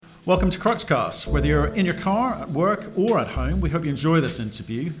Welcome to Cruxcast. Whether you're in your car, at work, or at home, we hope you enjoy this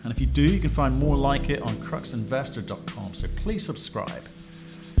interview. And if you do, you can find more like it on cruxinvestor.com. So please subscribe.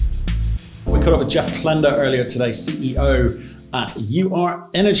 We caught up with Jeff Klender earlier today, CEO at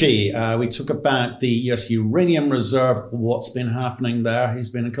Ur-Energy. We talk about the US uranium reserve, what's been happening there.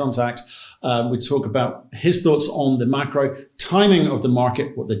 He's been in contact. We talk about his thoughts on the macro timing of the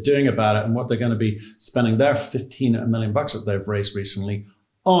market, what they're doing about it, and what they're going to be spending their $15 million that they've raised recently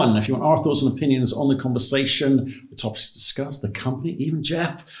on. If you want our thoughts and opinions on the conversation, the topics discussed, the company, even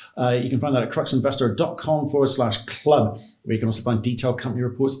Jeff, you can find that at cruxinvestor.com/club, where you can also find detailed company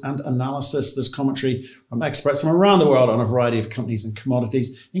reports and analysis. There's commentary from experts from around the world on a variety of companies and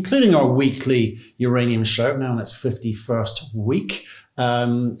commodities, including our weekly uranium show, now in its 51st week.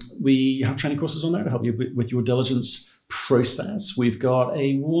 We have training courses on there to help you with your diligence process. We've got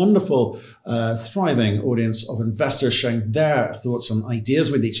a wonderful, thriving audience of investors sharing their thoughts and ideas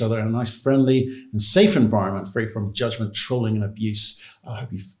with each other in a nice, friendly and safe environment, free from judgment, trolling and abuse. I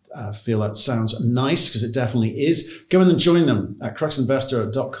hope you feel that sounds nice, because it definitely is. Go in and join them at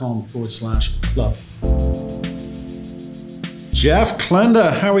cruxinvestor.com/club. Jeff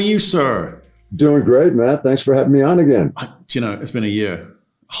Klender, how are you, sir? Doing great, Matt. Thanks for having me on again. It's been a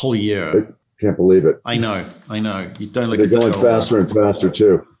whole year. Can't believe it. I know. You don't look. They're going faster and faster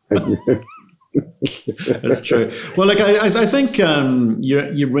too. That's true. Well, I think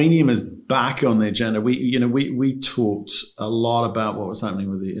uranium is back on the agenda. We talked a lot about what was happening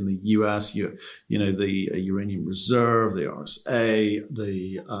in the US. The uranium reserve, the RSA,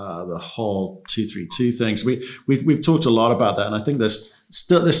 the whole 232 things. We've talked a lot about that, and I think there's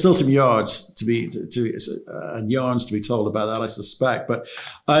still some yarns to be told about that, I suspect. But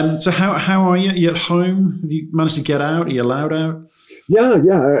so how are you? Are you at home? Have you managed to get out? Are you allowed out? Yeah.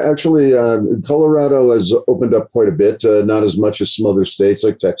 Actually, Colorado has opened up quite a bit. Not as much as some other states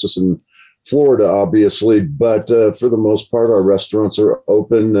like Texas and Florida, obviously, but for the most part, our restaurants are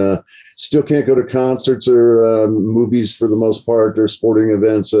open. Still can't go to concerts or movies for the most part, or sporting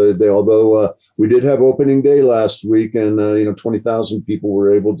events. Although we did have opening day last week, and 20,000 people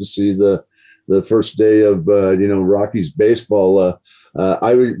were able to see the first day of Rockies baseball.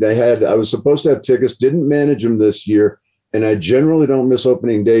 I was supposed to have tickets, didn't manage them this year. And I generally don't miss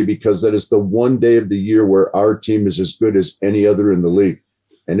opening day, because that is the one day of the year where our team is as good as any other in the league.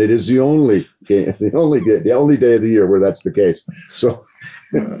 And it is the only day of the year where that's the case. So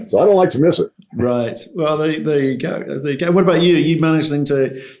I don't like to miss it. Right. Well, there you go. What about you? You managing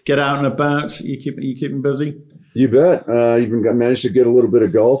to get out and about? You keeping busy? You bet. Even managed to get a little bit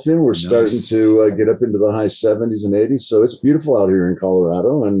of golf in. We're starting to get up into the high 70s and 80s. So it's beautiful out here in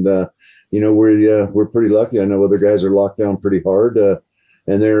Colorado. And, we're pretty lucky. I know other guys are locked down pretty hard,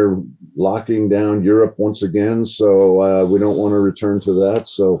 and they're locking down Europe once again. So we don't want to return to that.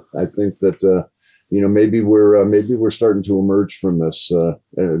 So I think that maybe we're starting to emerge from this.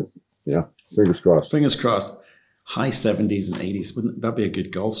 Fingers crossed. Fingers crossed. High 70s and 80s. Wouldn't that be a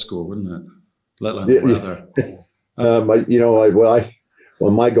good golf score? Wouldn't it? Let alone the weather.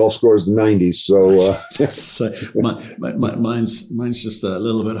 My golf score is 90s, so mine's just a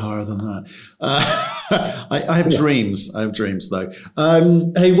little bit higher than that. I have dreams. I have dreams, though.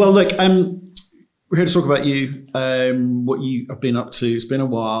 Hey, well, look, we're here to talk about you, what you have been up to. It's been a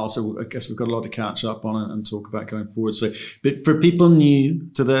while, so I guess we've got a lot to catch up on and talk about going forward. So, but for people new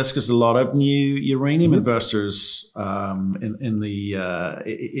to this, because a lot of new uranium investors in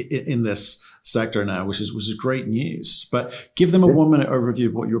this sector now, which is great news. But give them a 1-minute overview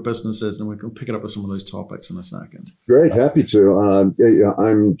of what your business is, and we can pick it up with some of those topics in a second. Great, happy to.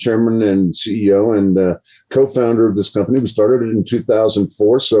 I'm chairman and CEO and co-founder of this company. We started it in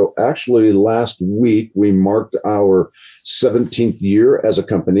 2004. So actually last week we marked our 17th year as a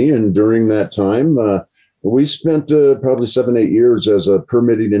company. And during that time, we spent probably 7-8 years as a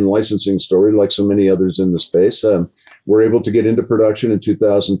permitting and licensing story, like so many others in the space. We're able to get into production in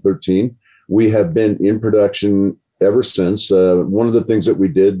 2013. We have been in production ever since. One of the things that we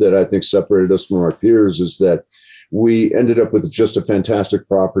did that I think separated us from our peers is that we ended up with just a fantastic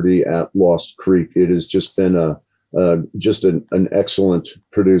property at Lost Creek. It has just been an excellent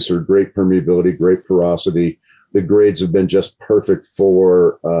producer, great permeability, great porosity. The grades have been just perfect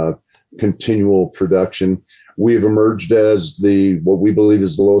for continual production. We have emerged as what we believe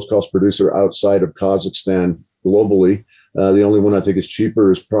is the lowest cost producer outside of Kazakhstan globally. The only one I think is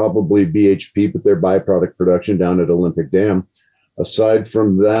cheaper is probably BHP, but their byproduct production down at Olympic Dam. Aside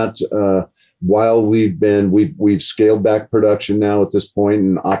from that, while we've scaled back production now at this point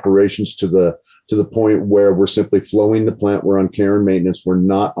and operations to the point where we're simply flowing the plant. We're on care and maintenance. We're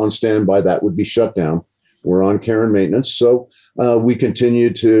not on standby. That would be shut down. We're on care and maintenance. So we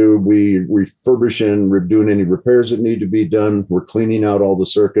continue to, we refurbish and we're doing any repairs that need to be done. We're cleaning out all the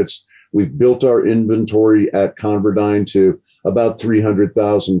circuits. We've built our inventory at ConverDyn to about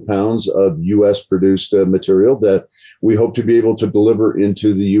 300,000 pounds of U.S. produced material that we hope to be able to deliver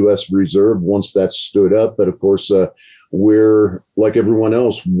into the U.S. Reserve once that's stood up. But of course, we're, like everyone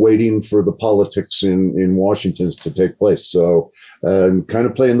else, waiting for the politics in Washington to take place. So kind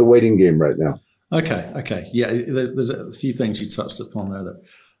of playing the waiting game right now. Okay. Yeah, there's a few things you touched upon there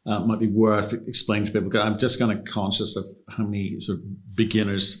that might be worth explaining to people. I'm just kind of conscious of how many sort of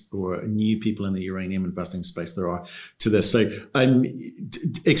beginners or new people in the uranium investing space there are to this. So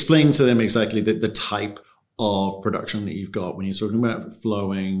explain to them exactly the type of production that you've got when you're talking about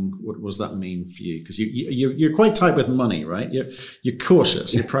flowing. What does that mean for you? Because you're quite tight with money, right? You're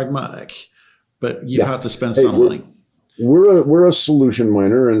cautious, you're pragmatic, but you've had to spend some money. We're a solution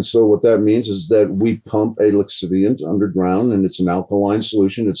miner, and so what that means is that we pump a lixiviant underground, and it's an alkaline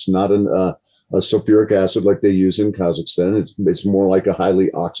solution. It's not a sulfuric acid like they use in Kazakhstan. It's more like a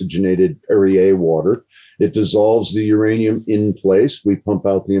highly oxygenated Perrier water. It dissolves the uranium in place. We pump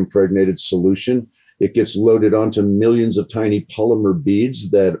out the impregnated solution. It gets loaded onto millions of tiny polymer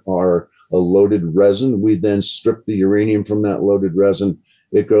beads that are a loaded resin. We then strip the uranium from that loaded resin.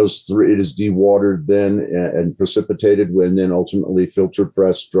 It goes through, it is dewatered then and precipitated, and then ultimately filter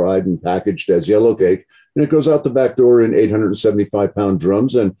pressed, dried, and packaged as yellow cake. And it goes out the back door in 875-pound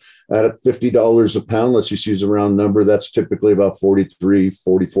drums. And at $50 a pound, let's just use a round number, that's typically about $43,000,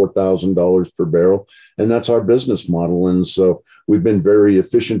 $44,000 per barrel. And that's our business model. And so we've been very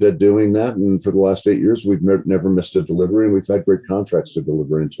efficient at doing that. And for the last 8 years, we've never missed a delivery, and we've had great contracts to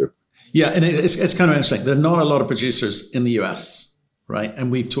deliver into. Yeah, and it's kind of interesting. There are not a lot of producers in the US. Right.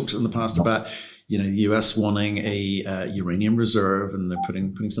 And we've talked in the past about, the US wanting a uranium reserve, and they're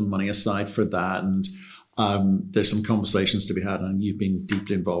putting some money aside for that. And there's some conversations to be had. And you've been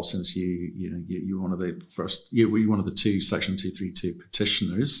deeply involved since you were one of the first, you were one of the two Section 232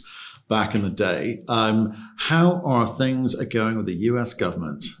 petitioners back in the day. How are things going with the US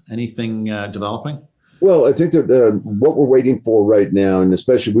government? Anything developing? Well, I think that what we're waiting for right now, and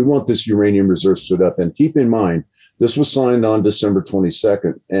especially we want this uranium reserve stood up. And keep in mind, this was signed on December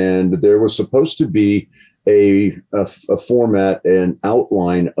 22nd, and there was supposed to be a format, an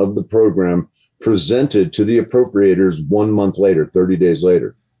outline of the program presented to the appropriators 1 month later, 30 days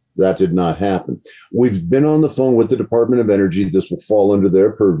later. That did not happen. We've been on the phone with the Department of Energy. This will fall under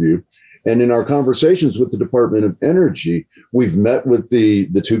their purview. And in our conversations with the Department of Energy, we've met with the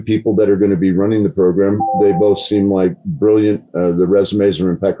two people that are going to be running the program. They both seem like brilliant. The resumes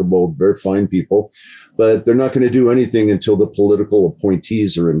are impeccable, very fine people, but they're not going to do anything until the political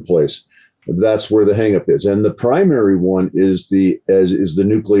appointees are in place. That's where the hangup is. And the primary one is the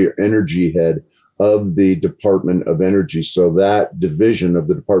nuclear energy head of the Department of Energy. So that division of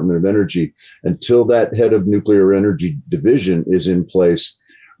the Department of Energy, until that head of nuclear energy division is in place,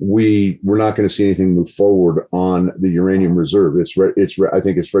 we're not going to see anything move forward on the uranium reserve. I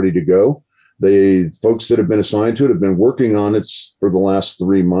think it's ready to go. The folks that have been assigned to it have been working on it for the last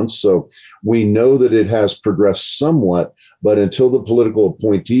 3 months. So we know that it has progressed somewhat, but until the political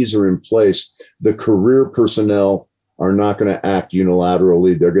appointees are in place, the career personnel are not going to act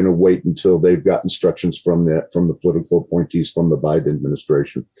unilaterally. They're going to wait until they've got instructions from the political appointees from the Biden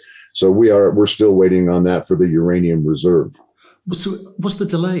administration. So we're still waiting on that for the uranium reserve. So what's the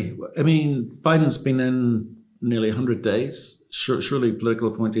delay? I mean, Biden's been in nearly 100 days. Surely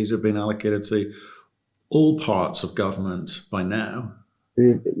political appointees have been allocated to all parts of government by now.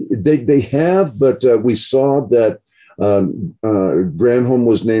 They have, but we saw that Granholm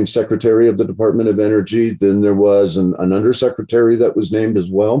was named Secretary of the Department of Energy. Then there was an undersecretary that was named as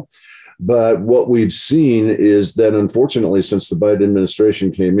well. But what we've seen is that, unfortunately, since the Biden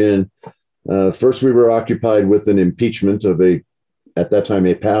administration came in, first we were occupied with an impeachment of at that time,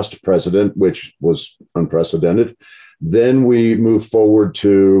 a past president, which was unprecedented. Then we moved forward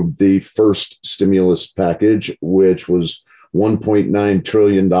to the first stimulus package, which was $1.9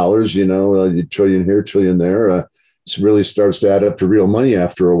 trillion, a trillion here, trillion there. It really starts to add up to real money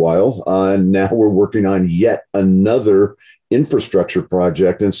after a while. And now we're working on yet another infrastructure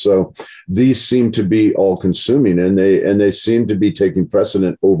project. And so these seem to be all consuming, and they seem to be taking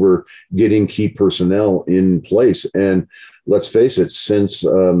precedent over getting key personnel in place. And let's face it, since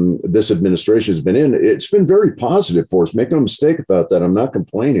this administration has been in, it's been very positive for us. Make no mistake about that. I'm not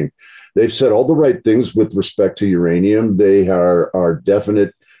complaining. They've said all the right things with respect to uranium. They are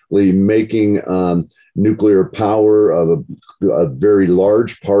definite currently making nuclear power a very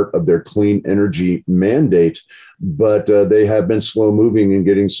large part of their clean energy mandate, but they have been slow moving in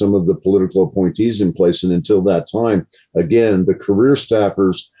getting some of the political appointees in place. And until that time, again, the career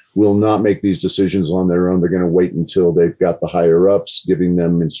staffers will not make these decisions on their own. They're going to wait until they've got the higher ups giving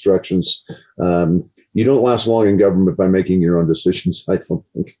them instructions. You don't last long in government by making your own decisions, I don't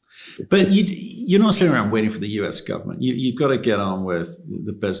think. But you're not sitting around waiting for the US government. You've got to get on with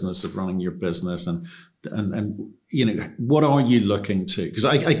the business of running your business. And what are you looking to? Because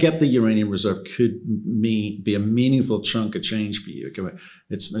I get the uranium reserve could be a meaningful chunk of change for you.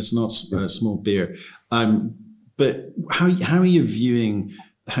 It's not a small beer. But how are you viewing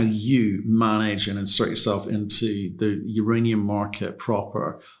how you manage and insert yourself into the uranium market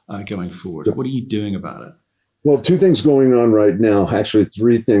proper going forward? What are you doing about it? Well, two things going on right now, actually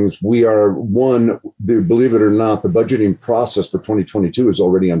three things. We are, one, believe it or not, the budgeting process for 2022 is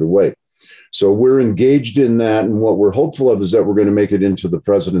already underway. So we're engaged in that. And what we're hopeful of is that we're going to make it into the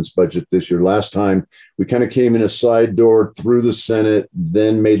president's budget this year. Last time, we kind of came in a side door through the Senate,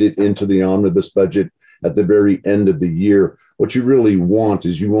 then made it into the omnibus budget at the very end of the year. What you really want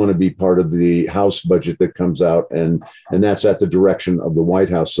is you want to be part of the House budget that comes out, and that's at the direction of the White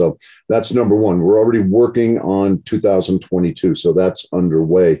House. So that's number one. We're already working on 2022, so that's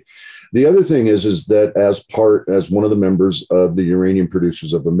underway. The other thing is that as one of the members of the Uranium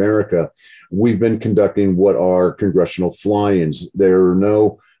Producers of America, we've been conducting what are congressional fly-ins. There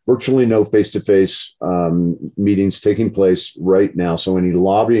are virtually no face-to-face meetings taking place right now. So any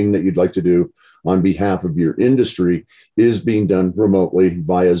lobbying that you'd like to do on behalf of your industry is being done remotely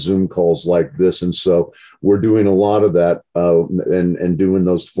via Zoom calls like this. And so we're doing a lot of that and doing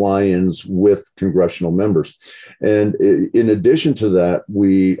those fly-ins with congressional members. And in addition to that,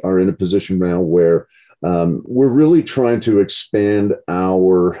 we are in a position now where we're really trying to expand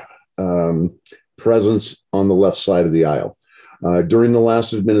our presence on the left side of the aisle. During the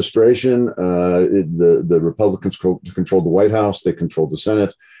last administration, the Republicans controlled the White House, they controlled the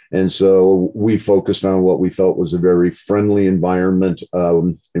Senate. And so we focused on what we felt was a very friendly environment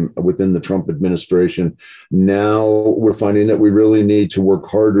within the Trump administration. Now we're finding that we really need to work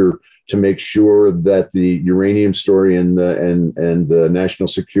harder to make sure that the uranium story and the national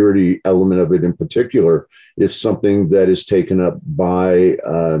security element of it in particular is something that is taken up by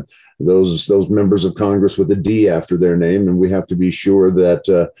those members of Congress with a D after their name, and we have to be sure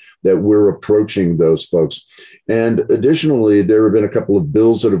that we're approaching those folks. And additionally, there have been a couple of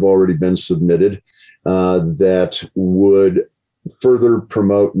bills that have already been submitted that would further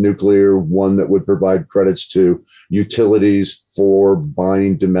promote nuclear, one that would provide credits to utilities for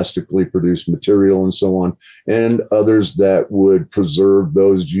buying domestically produced material and so on, and others that would preserve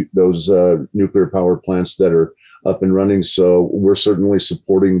those nuclear power plants that are up and running. So we're certainly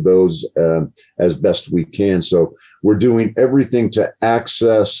supporting those as best we can. So we're doing everything to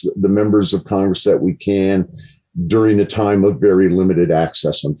access the members of Congress that we can during a time of very limited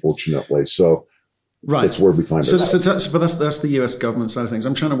access, unfortunately. So right. That's where we find ourselves. But that's the US government side of things.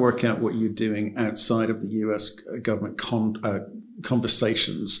 I'm trying to work out what you're doing outside of the US government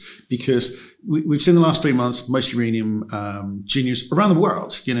conversations, because we've seen the last 3 months, most uranium juniors around the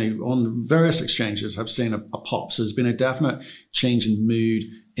world, on various exchanges have seen a pop. So there's been a definite change in mood,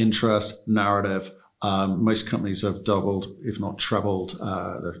 interest, narrative. Most companies have doubled, if not trebled,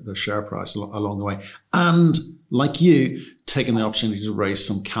 their share price along the way. And like you, taking the opportunity to raise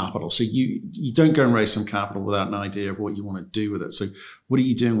some capital. So you don't go and raise some capital without an idea of what you want to do with it. So what are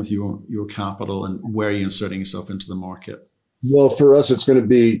you doing with your capital, and where are you inserting yourself into the market? Well, for us, it's going to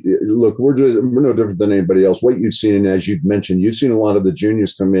be, look, we're no different than anybody else. What you've seen, and as you've mentioned, you've seen a lot of the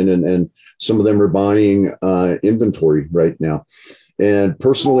juniors come in, and some of them are buying inventory right now. And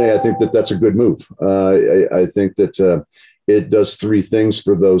personally, I think that that's a good move. I think that it does three things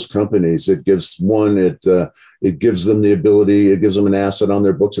for those companies. It gives it gives them the ability, it gives them an asset on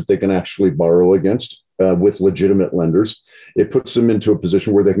their books that they can actually borrow against with legitimate lenders. It puts them into a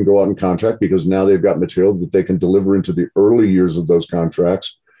position where they can go out and contract, because now they've got material that they can deliver into the early years of those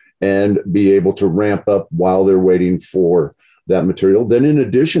contracts and be able to ramp up while they're waiting for that material. Then in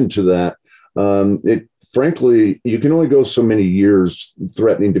addition to that, frankly, you can only go so many years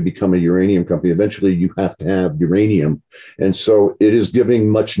threatening to become a uranium company. Eventually, you have to have uranium. And so it is giving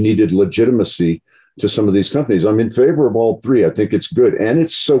much needed legitimacy to some of these companies. I'm in favor of all three. I think it's good. And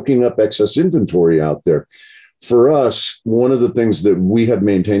it's soaking up excess inventory out there. For us, one of the things that we have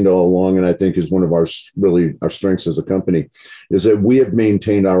maintained all along, and I think is one of our strengths as a company, is that we have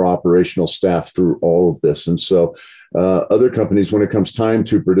maintained our operational staff through all of this. And so other companies, when it comes time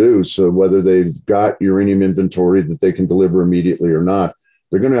to produce, whether they've got uranium inventory that they can deliver immediately or not,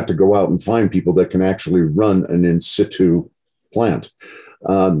 they're going to have to go out and find people that can actually run an in situ plant.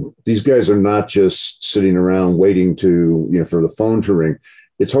 These guys are not just sitting around waiting for the phone to ring.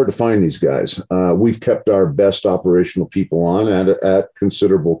 It's hard to find these guys. We've kept our best operational people on at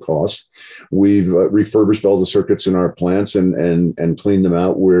considerable cost. We've refurbished all the circuits in our plants and cleaned them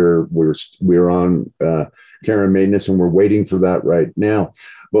out. We're on care and maintenance, and we're waiting for that right now.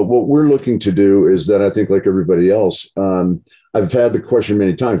 But what we're looking to do is that, I think, like everybody else, I've had the question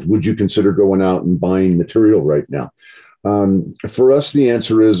many times: would you consider going out and buying material right now? For us, the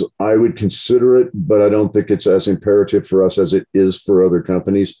answer is I would consider it, but I don't think it's as imperative for us as it is for other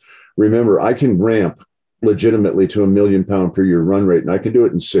companies. Remember, I can ramp legitimately to £1 million per year run rate, and I can do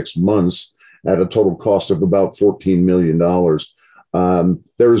it in 6 months at a total cost of about $14 million.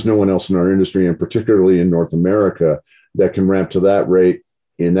 There is no one else in our industry, and particularly in North America, that can ramp to that rate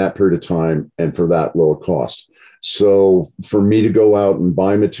in that period of time and for that low a cost. So for me to go out and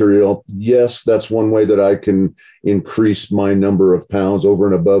buy material, yes, that's one way that I can increase my number of pounds over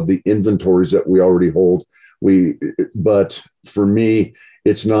and above the inventories that we already hold. But for me,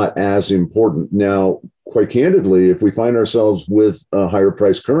 it's not as important. Now, quite candidly, if we find ourselves with a higher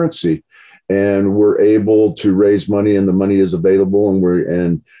price currency and we're able to raise money and the money is available,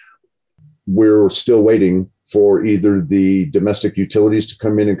 and we're still waiting for either the domestic utilities to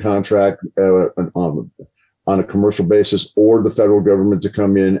come in and contract on a commercial basis, or the federal government to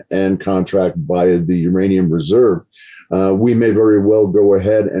come in and contract via the uranium reserve, we may very well go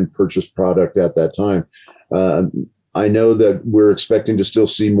ahead and purchase product at that time. I know that we're expecting to still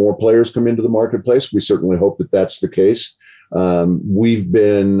see more players come into the marketplace. We certainly hope that that's the case. A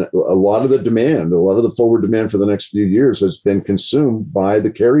lot of the forward demand for the next few years has been consumed by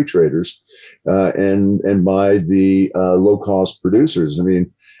the carry traders and by the low-cost producers. I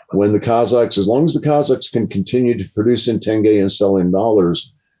mean, as long as the Kazakhs can continue to produce in tenge and sell in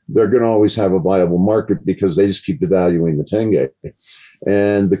dollars, they're going to always have a viable market because they just keep devaluing the tenge.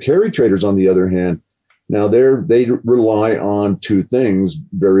 And the carry traders, on the other hand, now they rely on two things: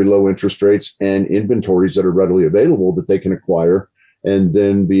 very low interest rates and inventories that are readily available that they can acquire and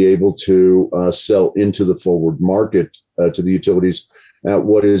then be able to sell into the forward market to the utilities at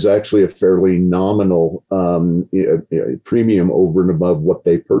what is actually a fairly nominal premium over and above what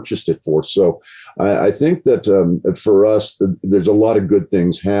they purchased it for. So I think that for us, there's a lot of good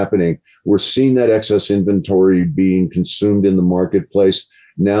things happening. We're seeing that excess inventory being consumed in the marketplace.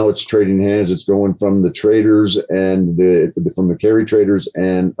 Now it's trading hands. It's going from the traders and from the carry traders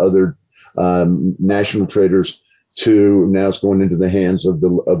and other national traders to now it's going into the hands of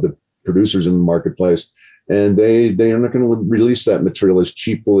the producers in the marketplace. And they are not going to release that material as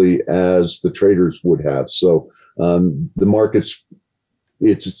cheaply as the traders would have. So the market's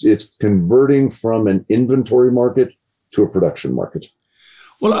it's converting from an inventory market to a production market.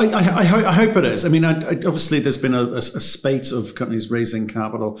 Well, I hope it is. I mean, obviously, there's been a spate of companies raising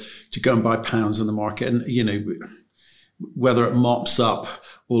capital to go and buy pounds in the market, and whether it mops up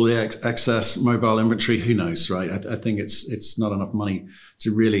all the excess mobile inventory, who knows, right? I think it's not enough money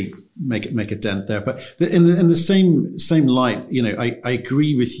to really make a dent there. But in the same light, I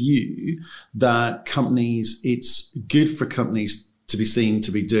agree with you that it's good for companies to be seen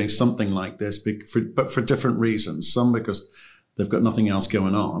to be doing something like this, but for different reasons. Some because they've got nothing else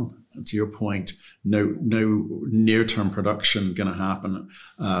going on. And to your point, no near-term production going to happen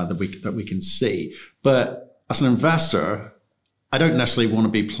that we can see. But as an investor, I don't necessarily want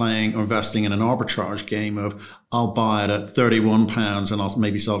to be playing or investing in an arbitrage game of I'll buy it at £31 and I'll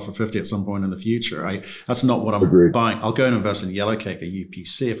maybe sell it for 50 at some point in the future. That's not what I'm buying. I'll go and invest in Yellowcake or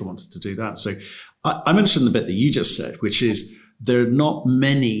UPC if I wanted to do that. So I'm interested in the bit that you just said, which is there are not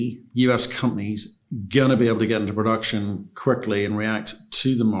many US companies going to be able to get into production quickly and react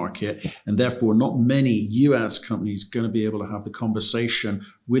to the market. And therefore, not many US companies going to be able to have the conversation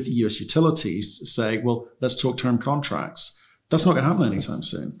with US utilities to say, well, let's talk term contracts. That's not going to happen anytime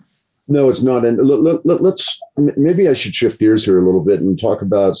soon. No, it's not. And maybe I should shift gears here a little bit and talk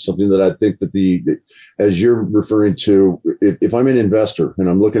about something that I think that as you're referring to, if I'm an investor and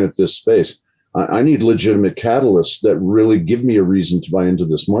I'm looking at this space, I need legitimate catalysts that really give me a reason to buy into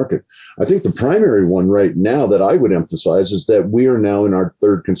this market. I think the primary one right now that I would emphasize is that we are now in our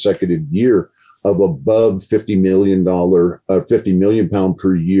third consecutive year of above $50 million pound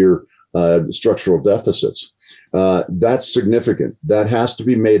per year structural deficits. That's significant. That has to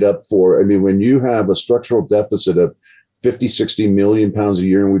be made up for. I mean, when you have a structural deficit of 50, 60 million pounds a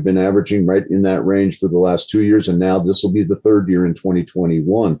year, and we've been averaging right in that range for the last 2 years, and now this will be the third year in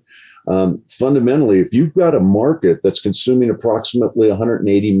 2021. Fundamentally, if you've got a market that's consuming approximately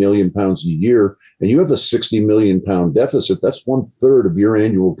 180 million pounds a year, and you have a 60 million pound deficit, that's 1/3 of your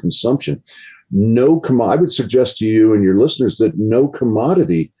annual consumption. I would suggest to you and your listeners that no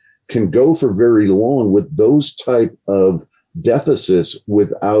commodity can go for very long with those type of deficits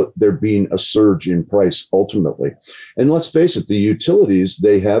without there being a surge in price ultimately. And let's face it, the utilities,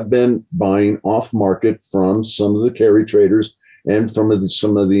 they have been buying off market from some of the carry traders and from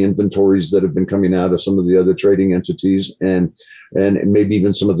some of the inventories that have been coming out of some of the other trading entities and maybe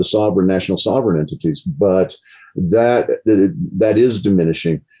even some of the national sovereign entities. But that is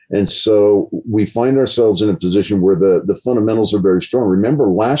diminishing. And so we find ourselves in a position where the fundamentals are very strong. Remember,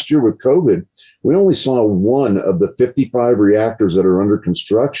 last year with COVID, we only saw one of the 55 reactors that are under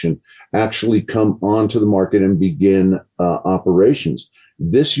construction actually come onto the market and begin operations.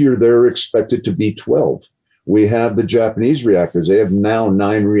 This year, they're expected to be 12. We have the Japanese reactors. They have now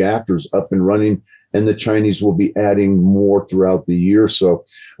 9 reactors up and running, and the Chinese will be adding more throughout the year. So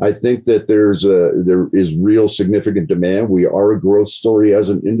I think that there is real significant demand. We are a growth story as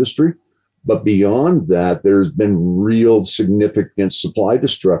an industry. But beyond that, there's been real significant supply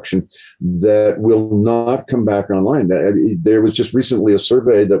destruction that will not come back online. There was just recently a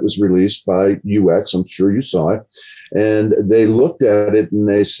survey that was released by UX. I'm sure you saw it. And they looked at it and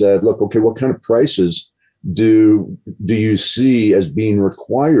they said, look, okay, what kind of prices do you see as being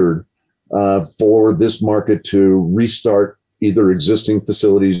required for this market to restart either existing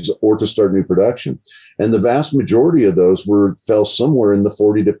facilities or to start new production? And the vast majority of those fell somewhere in the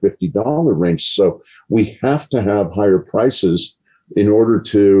 $40 to $50 range. So we have to have higher prices in order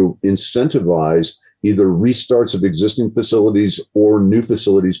to incentivize either restarts of existing facilities or new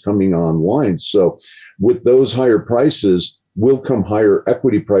facilities coming online. So with those higher prices will come higher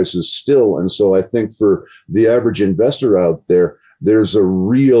equity prices still. And so I think for the average investor out there, there's a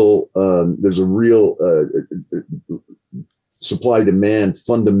real supply demand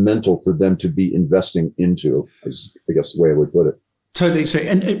fundamental for them to be investing into, is, I guess, the way I would put it. Totally. So,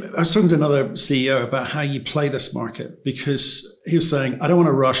 and I was talking to another CEO about how you play this market, because he was saying, I don't want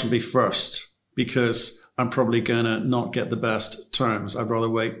to rush and be first because I'm probably going to not get the best terms. I'd rather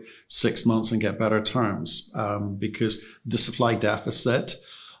wait 6 months and get better terms because the supply deficit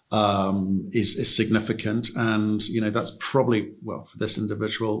is significant. And, that's probably, well, for this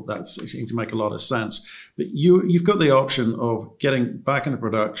individual, that's seems to make a lot of sense. But you've got the option of getting back into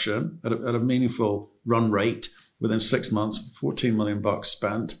production at a meaningful run rate within 6 months, $14 million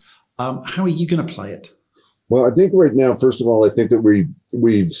spent. How are you going to play it? Well, I think right now, first of all, I think that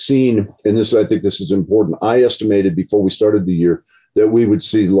we've seen, and I think this is important. I estimated before we started the year that we would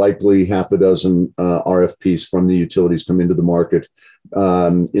see likely half a dozen RFPs from the utilities come into the market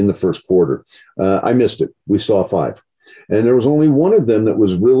in the first quarter. I missed it. We saw 5. And there was only one of them that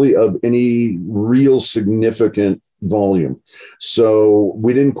was really of any real significant volume. So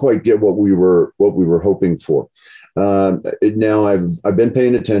we didn't quite get what we were hoping for. Now I've been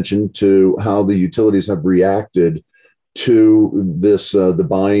paying attention to how the utilities have reacted to this, the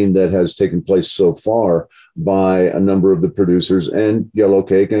buying that has taken place so far by a number of the producers and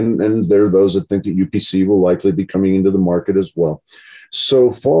Yellowcake, and there are those that think that UPC will likely be coming into the market as well.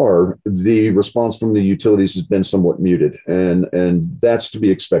 So far, the response from the utilities has been somewhat muted, and that's to be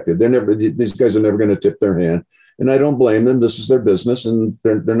expected. These guys are never going to tip their hand, and I don't blame them. This is their business, and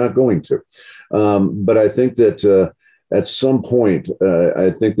they're not going to. But I think that at some point, I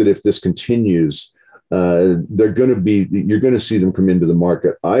think that if this continues, you're going to see them come into the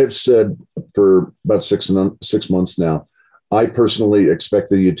market. I've said for about 6 months now, I personally expect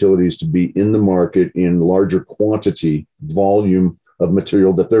the utilities to be in the market in larger quantity, volume of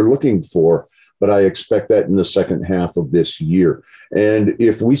material that they're looking for. But I expect that in the second half of this year. And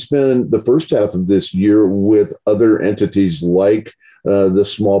if we spend the first half of this year with other entities like the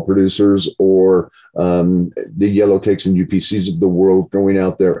small producers or the Yellowcakes and UPCs of the world going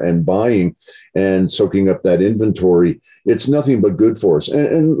out there and buying and soaking up that inventory, it's nothing but good for us.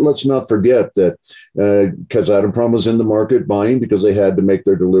 And let's not forget that Kazatomprom was in the market buying because they had to make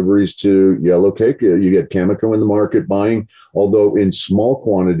their deliveries to Yellowcake. You get Cameco in the market buying, although in small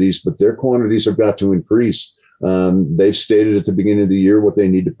quantities, but their quantities have got to increase. They've stated at the beginning of the year what they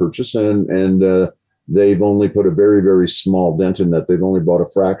need to purchase, and they've only put a very, very small dent in that. They've only bought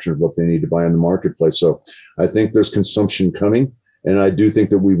a fraction of what they need to buy in the marketplace. So I think there's consumption coming, and I do think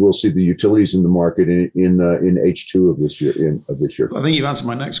that we will see the utilities in the market in H2 of this year. I think you've answered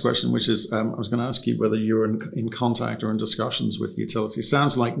my next question, which is I was going to ask you whether you're in contact or in discussions with utilities.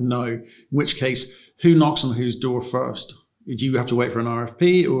 Sounds like no. In which case, who knocks on whose door first? do you have to wait for an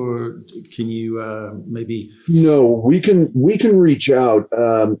RFP, or can you maybe? No, we can reach out,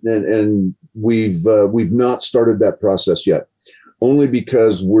 and we've not started that process yet. Only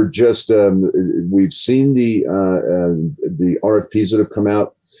because we're just we've seen the RFPs that have come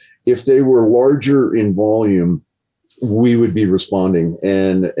out. If they were larger in volume, we would be responding,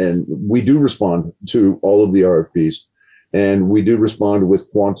 and we do respond to all of the RFPs, and we do respond with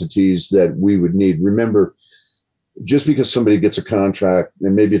quantities that we would need. Remember, just because somebody gets a contract,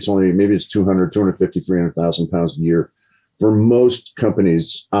 and maybe it's 200, 250, 300,000 pounds a year. For most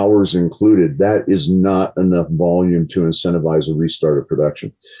companies, ours included, that is not enough volume to incentivize a restart of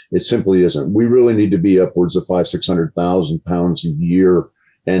production. It simply isn't. We really need to be upwards of 500,000-600,000 pounds a year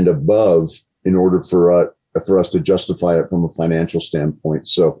and above in order for us to justify it from a financial standpoint.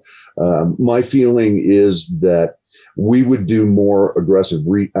 So my feeling is that we would do more aggressive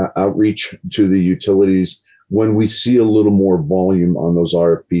outreach to the utilities when we see a little more volume on those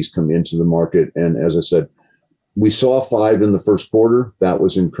RFPs come into the market. And as I said, we saw 5 in the first quarter. That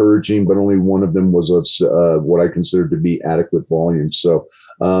was encouraging, but only one of them was of what I consider to be adequate volume. So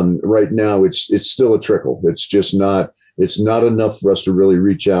right now, it's still a trickle. It's just not. It's not enough for us to really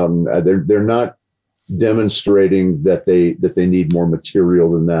reach out, and they're not demonstrating that they need more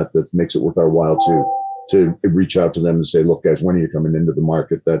material than that makes it worth our while to reach out to them and say, look, guys, when are you coming into the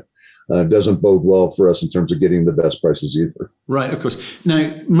market? That doesn't bode well for us in terms of getting the best prices either. Right, of course.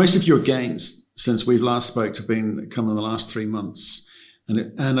 Now, most of your gains since we've last spoke have been come in the last 3 months.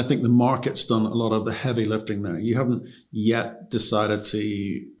 And I think the market's done a lot of the heavy lifting there. You haven't yet decided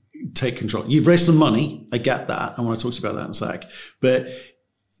to take control. You've raised some money. I get that. I want to talk to you about that in a sec. But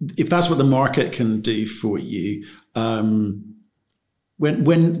if that's what the market can do for you,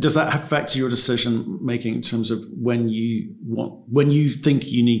 when does that affect your decision making in terms of when you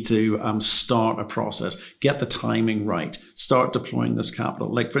think you need to start a process, get the timing right, start deploying this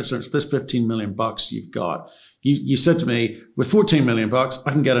capital? Like, for instance, this $15 million you've got, you said to me, with $14 million,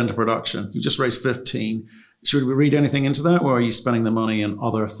 I can get into production. You just raised 15. Should we read anything into that, or are you spending the money on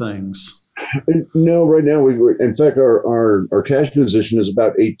other things? No, right now in fact, our cash position is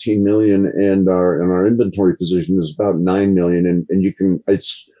about 18 million, and our inventory position is about 9 million, and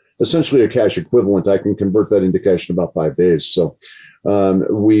it's essentially a cash equivalent. I can convert that into cash in about 5 days. So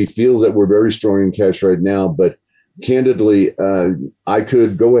we feel that we're very strong in cash right now, but candidly, I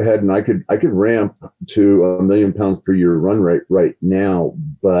could go ahead and I could ramp to £1 million per year run rate right now,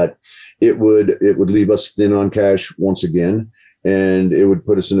 but it would leave us thin on cash once again. And it would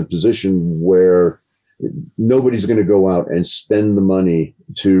put us in a position where nobody's going to go out and spend the money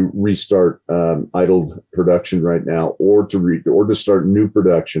to restart idled production right now, or to start new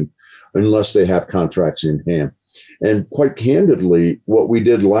production, unless they have contracts in hand. And quite candidly, what we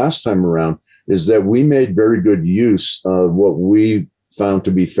did last time around is that we made very good use of what we found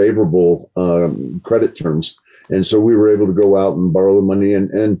to be favorable credit terms. And so we were able to go out and borrow the money,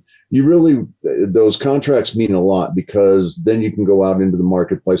 and you really, those contracts mean a lot, because then you can go out into the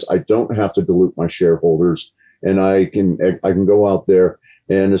marketplace. I don't have to dilute my shareholders, and I can go out there,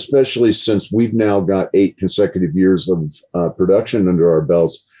 and especially since we've now got 8 consecutive years of production under our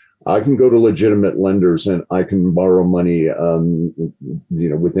belts, I can go to legitimate lenders and I can borrow money,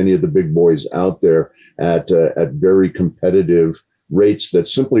 with any of the big boys out there at very competitive rates that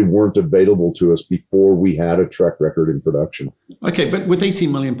simply weren't available to us before we had a track record in production. Okay, but with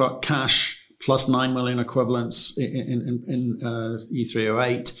 $18 million cash plus 9 million equivalents in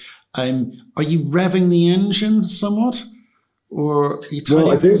E308, are you revving the engine somewhat, or are you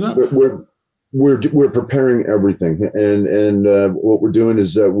tidying things up? We're preparing everything, and what we're doing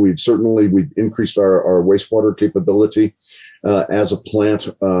is that we've increased our wastewater capability as a plant.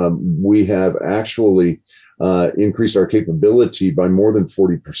 We have actually increased our capability by more than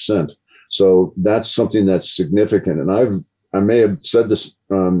 40%. So that's something that's significant. And I may have said this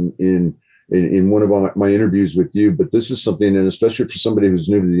in one of my interviews with you, but this is something, and especially for somebody who's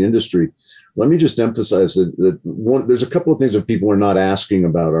new to the industry, let me just emphasize that there's a couple of things that people are not asking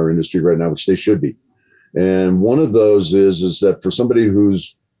about our industry right now, which they should be. And one of those is that for somebody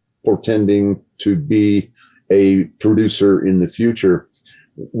who's portending to be a producer in the future,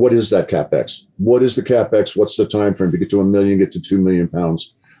 what is that CapEx? What is the CapEx? What's the time frame to get to 1 million, get to 2 million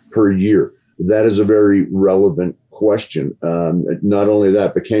pounds per year? That is a very relevant question. Not only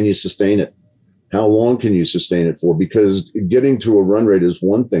that, but can you sustain it? How long can you sustain it for? Because getting to a run rate is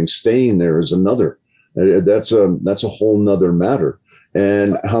one thing, staying there is another. That's a whole nother matter.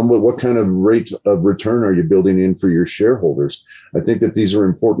 And what kind of rate of return are you building in for your shareholders? I think that these are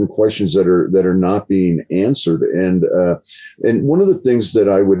important questions that are not being answered. And one of the things that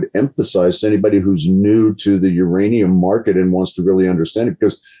I would emphasize to anybody who's new to the uranium market and wants to really understand it,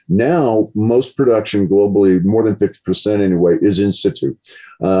 because now most production globally, more than 50% anyway, is in situ.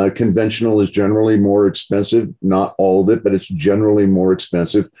 Conventional is generally more expensive, not all of it, but it's generally more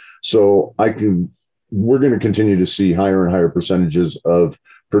expensive. So we're going to continue to see higher and higher percentages of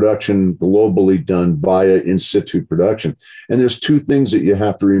production globally done via in situ production. And there's two things that you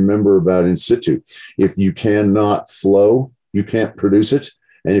have to remember about in situ. If you cannot flow, you can't produce it.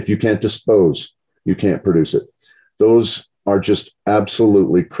 And if you can't dispose, you can't produce it. Those are just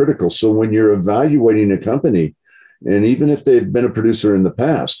absolutely critical. So when you're evaluating a company, and even if they've been a producer in the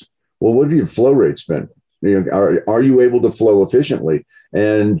past, well, what have your flow rates been? Are you able to flow efficiently?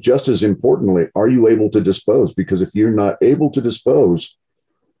 And just as importantly, are you able to dispose? Because if you're not able to dispose,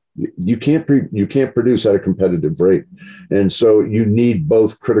 you can't produce at a competitive rate. And so you need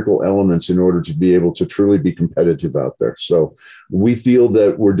both critical elements in order to be able to truly be competitive out there. So we feel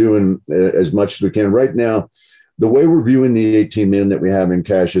that we're doing as much as we can right now. The way we're viewing the 18 million that we have in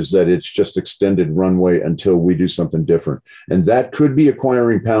cash is that it's just extended runway until we do something different. And that could be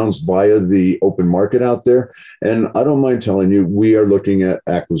acquiring pounds via the open market out there. And I don't mind telling you, we are looking at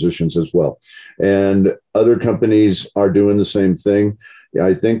acquisitions as well. And other companies are doing the same thing.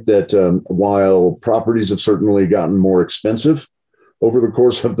 I think that while properties have certainly gotten more expensive over the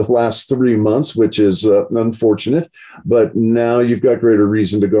course of the last 3 months, which is unfortunate. But now you've got greater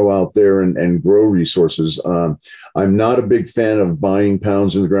reason to go out there and grow resources. I'm not a big fan of buying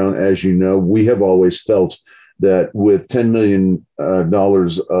pounds in the ground. As you know, we have always felt that with $10 million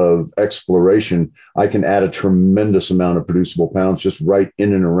of exploration, I can add a tremendous amount of producible pounds just right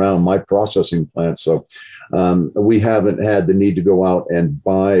in and around my processing plant. So we haven't had the need to go out and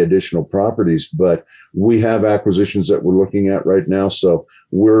buy additional properties, but we have acquisitions that we're looking at right now. So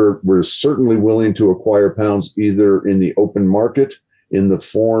we're certainly willing to acquire pounds either in the open market in the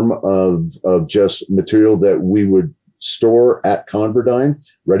form of just material that we would store at ConverDyn,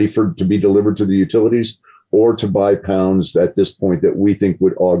 ready to be delivered to the utilities, or to buy pounds at this point that we think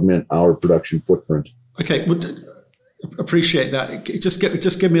would augment our production footprint. Okay, well, appreciate that. Just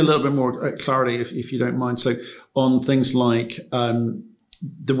give me a little bit more clarity, if you don't mind. So on things like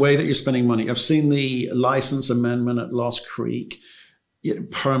the way that you're spending money. I've seen the license amendment at Lost Creek,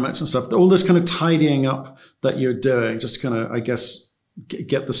 permits and stuff, all this kind of tidying up that you're doing, just kind of, I guess,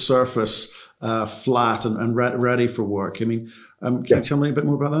 get the surface flat and ready for work. I mean, can you tell me a bit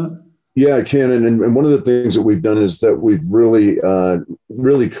more about that? Yeah, I can. And one of the things that we've done is that we've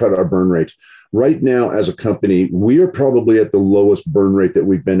really cut our burn rate. Right now, as a company, we are probably at the lowest burn rate that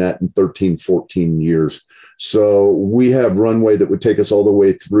we've been at in 13, 14 years. So we have runway that would take us all the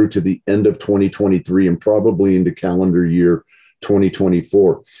way through to the end of 2023 and probably into calendar year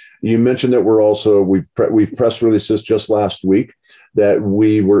 2024. You mentioned that we've press released this just last week that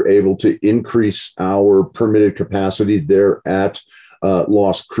we were able to increase our permitted capacity there at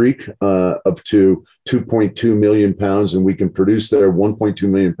Lost Creek up to 2.2 million pounds, and we can produce there 1.2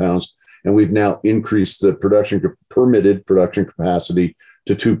 million pounds. And we've now increased the permitted production capacity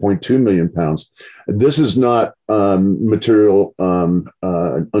to 2.2 million pounds. This is not material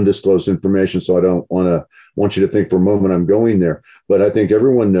undisclosed information, so I don't want you to think for a moment I'm going there. But I think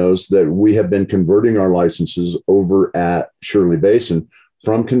everyone knows that we have been converting our licenses over at Shirley Basin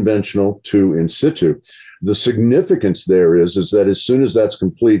from conventional to in situ. The significance there is that as soon as that's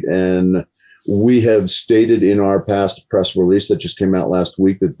complete, and we have stated in our past press release that just came out last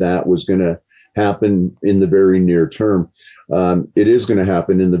week that was going to happen in the very near term. It is going to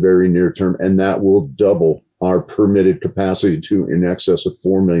happen in the very near term, and that will double our permitted capacity to in excess of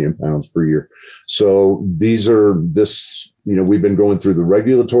 4 million pounds per year. So we've been going through the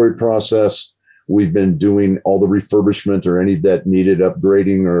regulatory process. We've been doing all the refurbishment or any that needed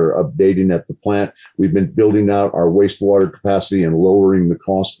upgrading or updating at the plant. We've been building out our wastewater capacity and lowering the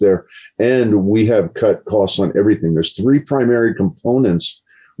costs there. And we have cut costs on everything. There's 3 primary components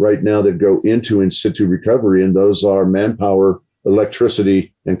right now that go into in situ recovery, and those are manpower,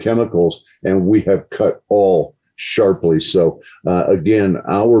 electricity, and chemicals. And we have cut all sharply. So again,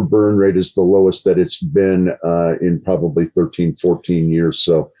 our burn rate is the lowest that it's been in probably 13, 14 years.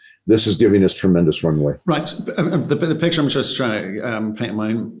 So this is giving us tremendous runway. Right. The picture I'm just trying to paint in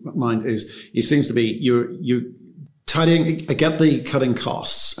my mind is it seems to be you're tidying, get the cutting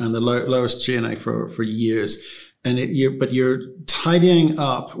costs and the lowest G&A for years. And but you're tidying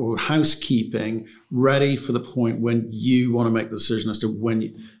up or housekeeping, ready for the point when you want to make the decision as to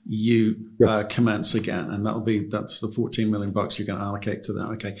when you commence again, and that's the $14 million you're going to allocate to that.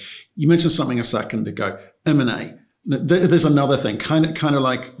 Okay, you mentioned something a second ago, M&A. There's another thing, kind of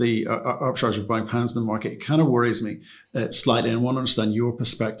like the arbitrage of buying pounds in the market. It kind of worries me slightly, and I want to understand your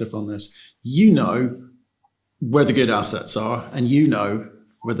perspective on this. You know where the good assets are, and you know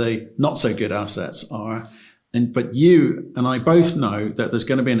where the not so good assets are. But you and I both know that there's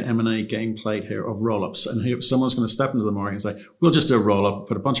going to be an M&A game played here of roll-ups. And here someone's going to step into the market and say, we'll just do a roll-up,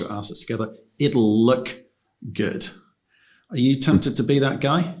 put a bunch of assets together. It'll look good. Are you tempted to be that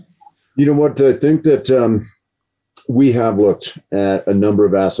guy? You know what? I think that we have looked at a number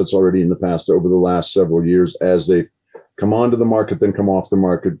of assets already in the past over the last several years as they've come onto the market, then come off the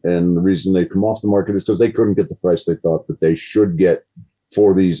market. And the reason they come off the market is because they couldn't get the price they thought that they should get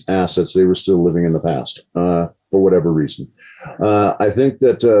for these assets. They were still living in the past for whatever reason. I think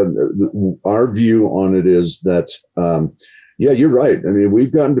that our view on it is that, yeah, you're right. I mean,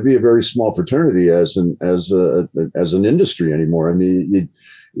 we've gotten to be a very small fraternity as an industry anymore. I mean,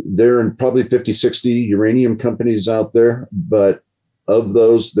 there are probably 50, 60 uranium companies out there, but of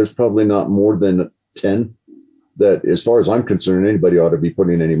those, there's probably not more than 10 that, as far as I'm concerned, anybody ought to be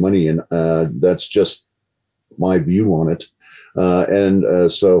putting any money in. That's just my view on it.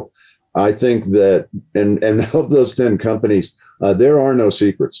 So I think that, and of those 10 companies, there are no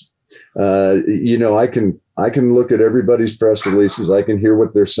secrets. I can look at everybody's press releases. I can hear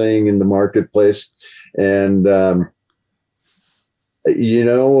what they're saying in the marketplace. And,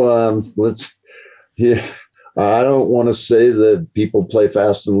 I don't want to say that people play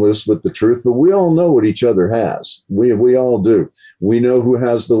fast and loose with the truth, but we all know what each other has. We all do. We know who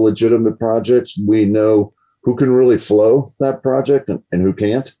has the legitimate projects. We know who can really flow that project and who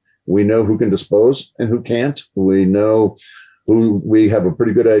can't. We know who can dispose and who can't. We know we have a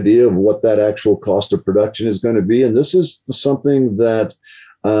pretty good idea of what that actual cost of production is going to be. And this is something that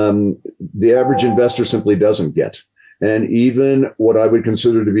the average investor simply doesn't get. And even what I would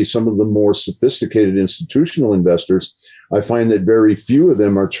consider to be some of the more sophisticated institutional investors, I find that very few of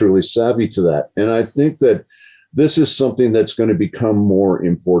them are truly savvy to that. And I think that this is something that's going to become more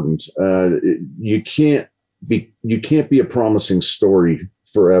important. You can't be a promising story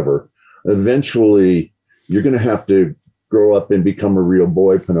forever. Eventually, you're going to have to grow up and become a real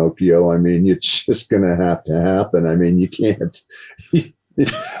boy, Pinocchio. I mean, it's just going to happen. I mean, you can't.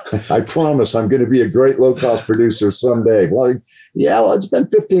 I promise I'm going to be a great low-cost producer someday. Well, it's been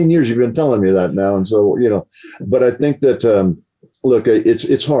 15 years you've been telling me that now. And so, but I think that, look,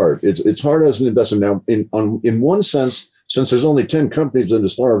 it's hard. It's hard as an investor. Now, in one sense, since there's only 10 companies that,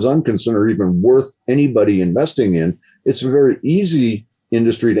 as far as I'm concerned, are even worth anybody investing in, it's a very easy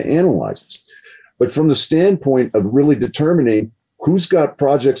industry to analyze. But from the standpoint of really determining who's got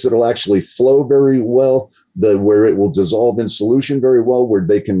projects that will actually flow very well, where it will dissolve in solution very well, where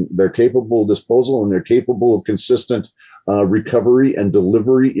they're capable of disposal and they're capable of consistent recovery and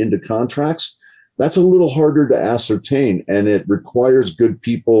delivery into contracts, that's a little harder to ascertain. And it requires good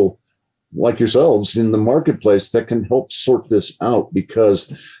people like yourselves in the marketplace that can help sort this out,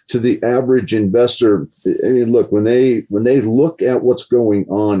 because to the average investor, I mean, look, when they look at what's going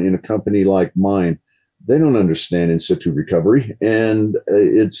on in a company like mine, they don't understand in situ recovery, and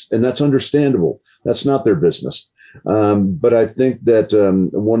that's understandable. That's not their business. But I think that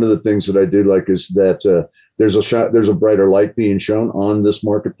one of the things that I do like is that there's a brighter light being shown on this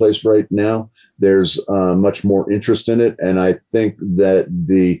marketplace right now. There's much more interest in it, and I think that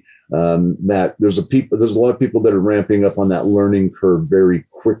there's a lot of people that are ramping up on that learning curve very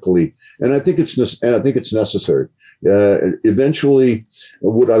quickly, and I think it's necessary. Eventually,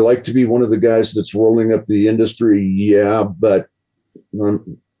 would I like to be one of the guys that's rolling up the industry? Yeah, but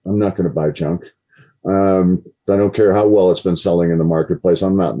I'm not going to buy junk. I don't care how well it's been selling in the marketplace.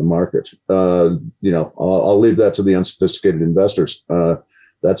 I'm not in the market. I'll leave that to the unsophisticated investors.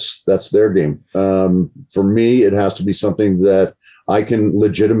 That's their game. For me, it has to be something that I can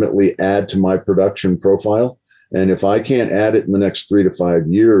legitimately add to my production profile. And if I can't add it in the next 3 to 5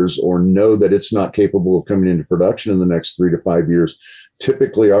 years, or know that it's not capable of coming into production in the next 3 to 5 years,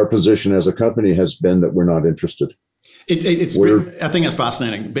 typically our position as a company has been that we're not interested. I think it's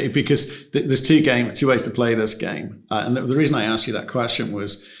fascinating because there's two ways to play this game. And the reason I asked you that question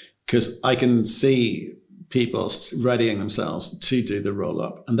was because I can see people readying themselves to do the roll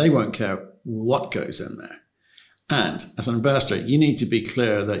up, and they won't care what goes in there. And as an investor, you need to be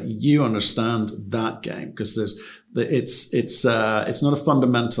clear that you understand that game, because it's not a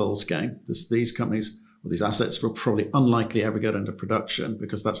fundamentals game. These companies or these assets will probably unlikely ever get into production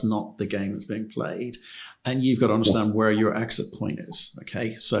because that's not the game that's being played. And you've got to understand where your exit point is.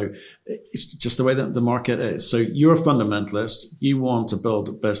 Okay. So it's just the way that the market is. So you're a fundamentalist. You want to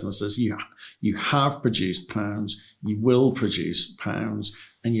build businesses. You have produced pounds. You will produce pounds.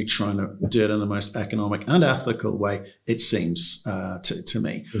 And you're trying to do it in the most economic and ethical way, it seems to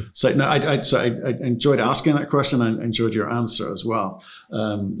me. So no, I enjoyed asking that question. I enjoyed your answer as well.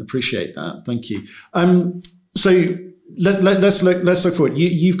 Appreciate that. Thank you. So let's look forward.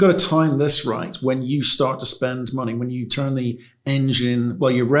 You've got to time this right when you start to spend money, when you turn the engine.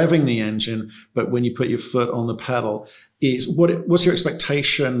 Well, you're revving the engine, but when you put your foot on the pedal, what's your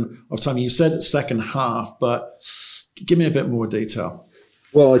expectation of time? You said second half, but give me a bit more detail.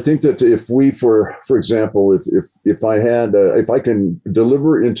 Well, I think that if we, for example, if I can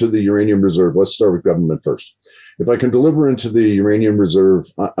deliver into the uranium reserve, let's start with government first. If I can deliver into the uranium reserve,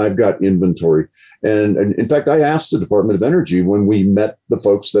 I've got inventory. And in fact, I asked the Department of Energy when we met the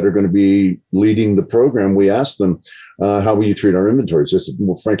folks that are going to be leading the program, we asked them, how will you treat our inventories? They said,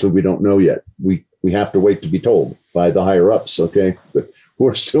 well, frankly, we don't know yet. We have to wait to be told by the higher ups, okay, who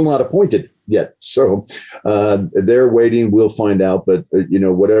are still not appointed yet. So they're waiting. We'll find out. But,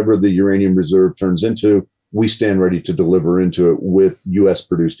 whatever the uranium reserve turns into, we stand ready to deliver into it with U.S.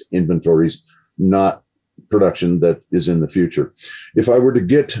 produced inventories, not production that is in the future. If I were to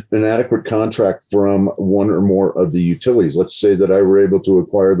get an adequate contract from one or more of the utilities, let's say that I were able to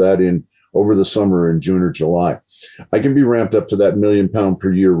acquire that over the summer in June or July, I can be ramped up to that £1 million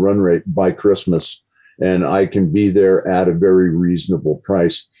per year run rate by Christmas. And I can be there at a very reasonable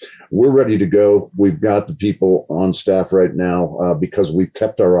price. We're ready to go. We've got the people on staff right now because we've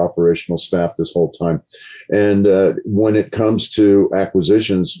kept our operational staff this whole time. And when it comes to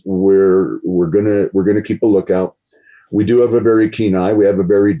acquisitions, we're gonna keep a lookout. We do have a very keen eye. We have a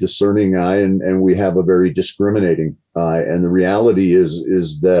very discerning eye, and we have a very discriminating eye. And the reality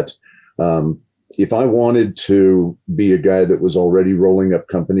is that if I wanted to be a guy that was already rolling up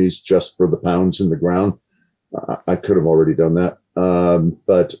companies just for the pounds in the ground, I could have already done that.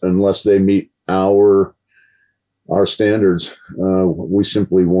 But unless they meet our standards, we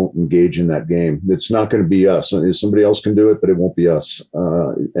simply won't engage in that game. It's not going to be us. Somebody else can do it, but it won't be us.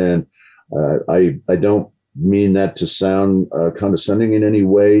 And I don't mean that to sound condescending in any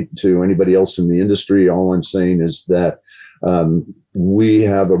way to anybody else in the industry. All I'm saying is that we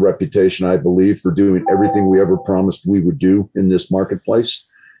have a reputation, I believe, for doing everything we ever promised we would do in this marketplace.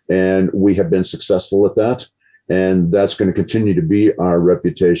 And we have been successful at that. And that's going to continue to be our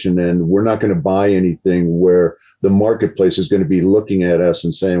reputation. And we're not going to buy anything where the marketplace is going to be looking at us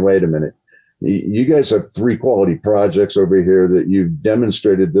and saying, wait a minute, you guys have 3 quality projects over here that you've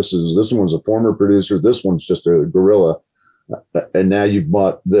demonstrated. This one's a former producer. This one's just a guerrilla. And now you've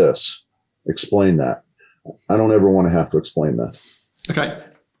bought this. Explain that. I don't ever want to have to explain that. Okay.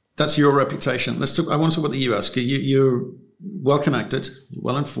 That's your reputation. I want to talk about the US. You're well connected,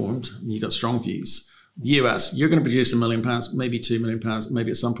 well informed, and you've got strong views. The US, you're going to produce £1 million, maybe £2 million,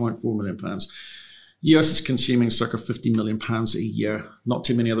 maybe at some point £4 million. US is consuming circa £50 million a year. Not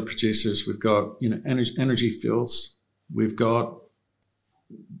too many other producers. We've got, energy fields. We've got,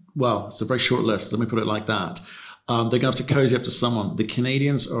 well, it's a very short list. Let me put it like that. They're going to have to cozy up to someone. The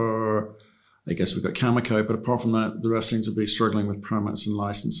Canadians are, I guess we've got Cameco, but apart from that, the rest seem to be struggling with permits and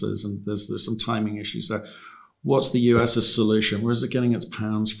licenses, and there's some timing issues there. What's the US's solution? Where's it getting its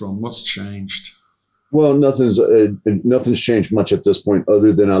pounds from? What's changed? Well, nothing's changed much at this point,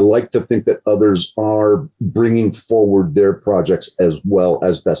 other than I like to think that others are bringing forward their projects as well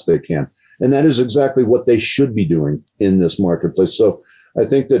as best they can. And that is exactly what they should be doing in this marketplace. So I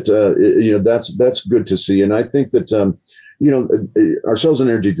think that, that's good to see. And I think that, ourselves in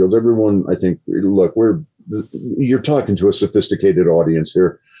Energy Fields, everyone, I think, look, you're talking to a sophisticated audience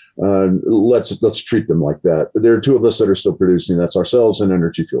here. Let's treat them like that. There are 2 of us that are still producing. That's ourselves and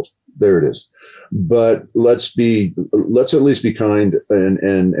Energy Fields. There it is. But let's at least be kind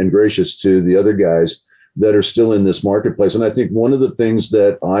and gracious to the other guys that are still in this marketplace. And I think one of the things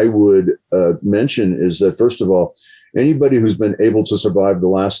that I would mention is that, first of all, anybody who's been able to survive the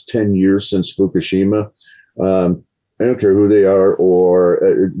last 10 years since Fukushima, I don't care who they are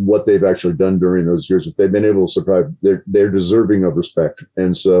or what they've actually done during those years. If they've been able to survive, they're deserving of respect.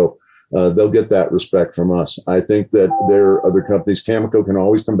 And so they'll get that respect from us. I think that there are other companies. Cameco can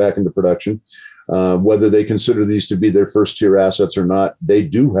always come back into production. Whether they consider these to be their first tier assets or not, they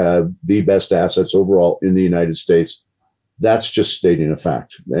do have the best assets overall in the United States. That's just stating a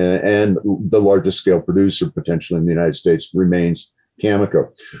fact. And the largest scale producer potentially in the United States remains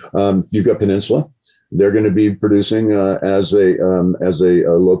Cameco. You've got Peninsula. They're going to be producing as a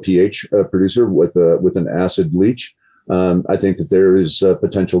low pH producer with an acid leach. I think that there is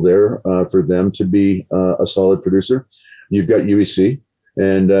potential there for them to be a solid producer. You've got UEC,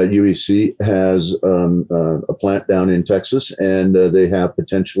 and UEC has a plant down in Texas, and they have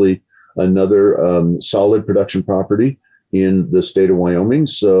potentially another solid production property in the state of Wyoming.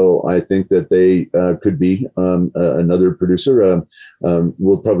 So I think that they could be another producer.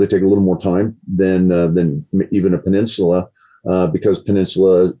 Will probably take a little more time than even a Peninsula, because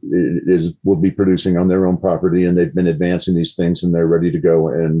Peninsula will be producing on their own property, and they've been advancing these things and they're ready to go.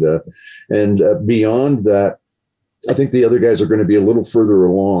 And beyond that, I think the other guys are going to be a little further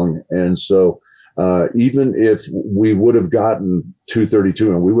along. And so even if we would have gotten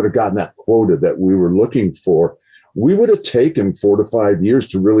 232 and we would have gotten that quota that we were looking for, we would have taken 4 to 5 years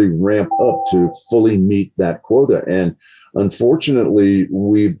to really ramp up to fully meet that quota. And unfortunately,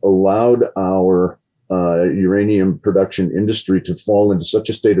 we've allowed our uranium production industry to fall into such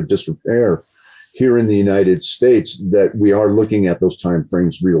a state of disrepair here in the United States that we are looking at those time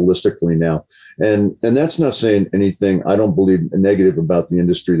frames realistically now. And that's not saying anything, I don't believe, negative about the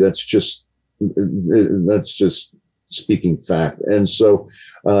industry. That's just speaking fact. And so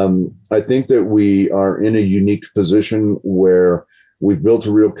I think that we are in a unique position where we've built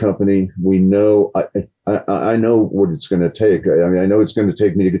a real company. We know, I know what it's going to take. I mean, I know it's going to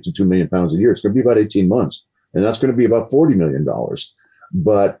take me to get to 2 million pounds a year. It's going to be about 18 months, and that's going to be about $40 million.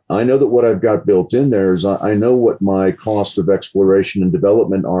 But I know that what I've got built in there is I know what my cost of exploration and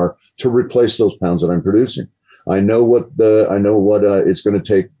development are to replace those pounds that I'm producing. I know what it's going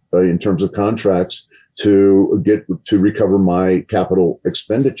to take in terms of contracts to recover my capital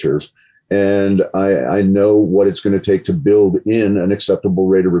expenditures. And I know what it's going to take to build in an acceptable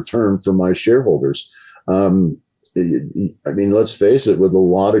rate of return for my shareholders. I mean, let's face it, with a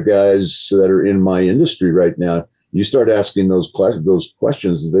lot of guys that are in my industry right now, you start asking those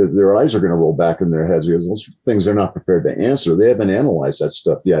questions, their eyes are going to roll back in their heads because those things they're not prepared to answer. They haven't analyzed that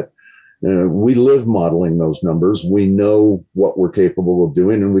stuff yet. We live modeling those numbers. We know what we're capable of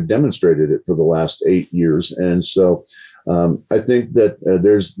doing, and we've demonstrated it for the last 8 years. And so I think that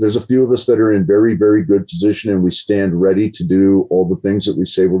there's a few of us that are in very, very good position, and we stand ready to do all the things that we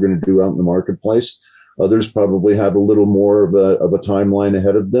say we're going to do out in the marketplace. Others probably have a little more of a timeline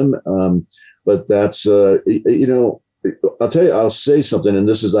ahead of them. But that's, I'll tell you, I'll say something, and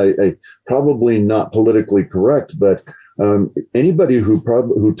this is probably not politically correct, but anybody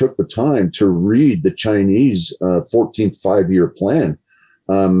who took the time to read the Chinese 14th five-year plan,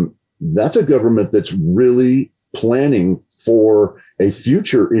 that's a government that's really planning for a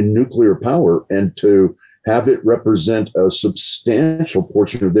future in nuclear power and to have it represent a substantial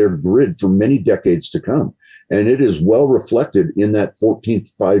portion of their grid for many decades to come. And it is well reflected in that 14th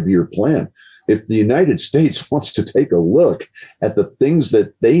five-year plan. If the United States wants to take a look at the things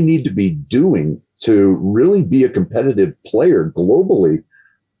that they need to be doing to really be a competitive player globally,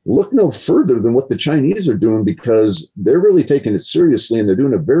 look no further than what the Chinese are doing, because they're really taking it seriously and they're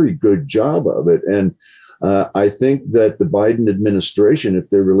doing a very good job of it. And I think that the Biden administration, if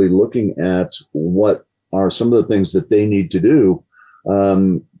they're really looking at what are some of the things that they need to do,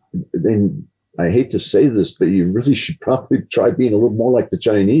 then I hate to say this, but you really should probably try being a little more like the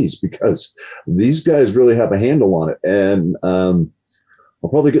Chinese, because these guys really have a handle on it. And I'll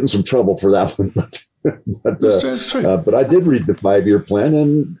probably get in some trouble for that one. That's true. But I did read the 5-year plan,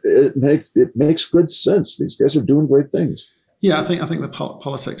 and it makes good sense. These guys are doing great things. Yeah, I think the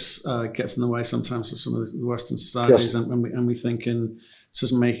politics gets in the way sometimes of some of the Western societies, yes. and we think in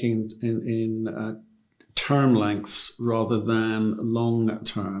decision making in term lengths rather than long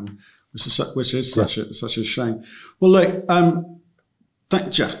term, which is such a shame. Well, look,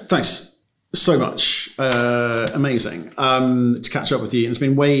 Jeff, thanks so much. Amazing to catch up with you. And it's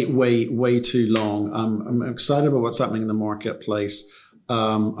been way too long. I'm excited about what's happening in the marketplace.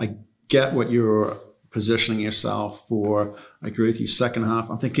 I get what you're positioning yourself for. I agree with you. Second half.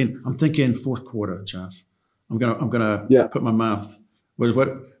 I'm thinking fourth quarter, Jeff. I'm gonna put my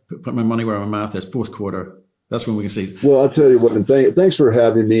money where my mouth is. Fourth quarter. That's when we can see. Well, I'll tell you what, and thanks for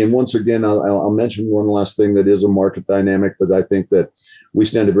having me. And once again, I'll mention one last thing that is a market dynamic, but I think that we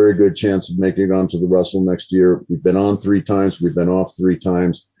stand a very good chance of making it onto the Russell next year. We've been on 3 times. We've been off 3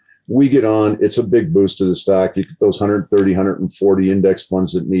 times. We get on, it's a big boost to the stock. You get those 130, 140 index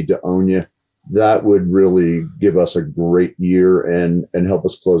funds that need to own you. That would really give us a great year and help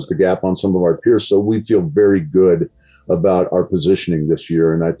us close the gap on some of our peers. So we feel very good about our positioning this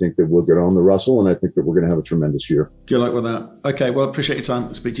year. And I think that we'll get on the Russell, and I think that we're going to have a tremendous year. Good luck with that. Okay, well, appreciate your time.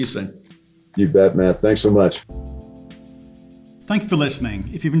 I'll speak to you soon. You bet, Matt. Thanks so much. Thank you for listening.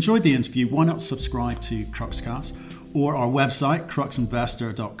 If you've enjoyed the interview, why not subscribe to Cruxcast or our website,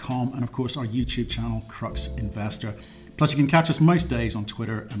 cruxinvestor.com, and of course our YouTube channel, Crux Investor. Plus you can catch us most days on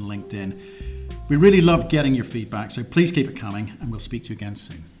Twitter and LinkedIn. We really love getting your feedback, so please keep it coming, and we'll speak to you again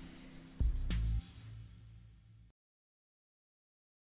soon.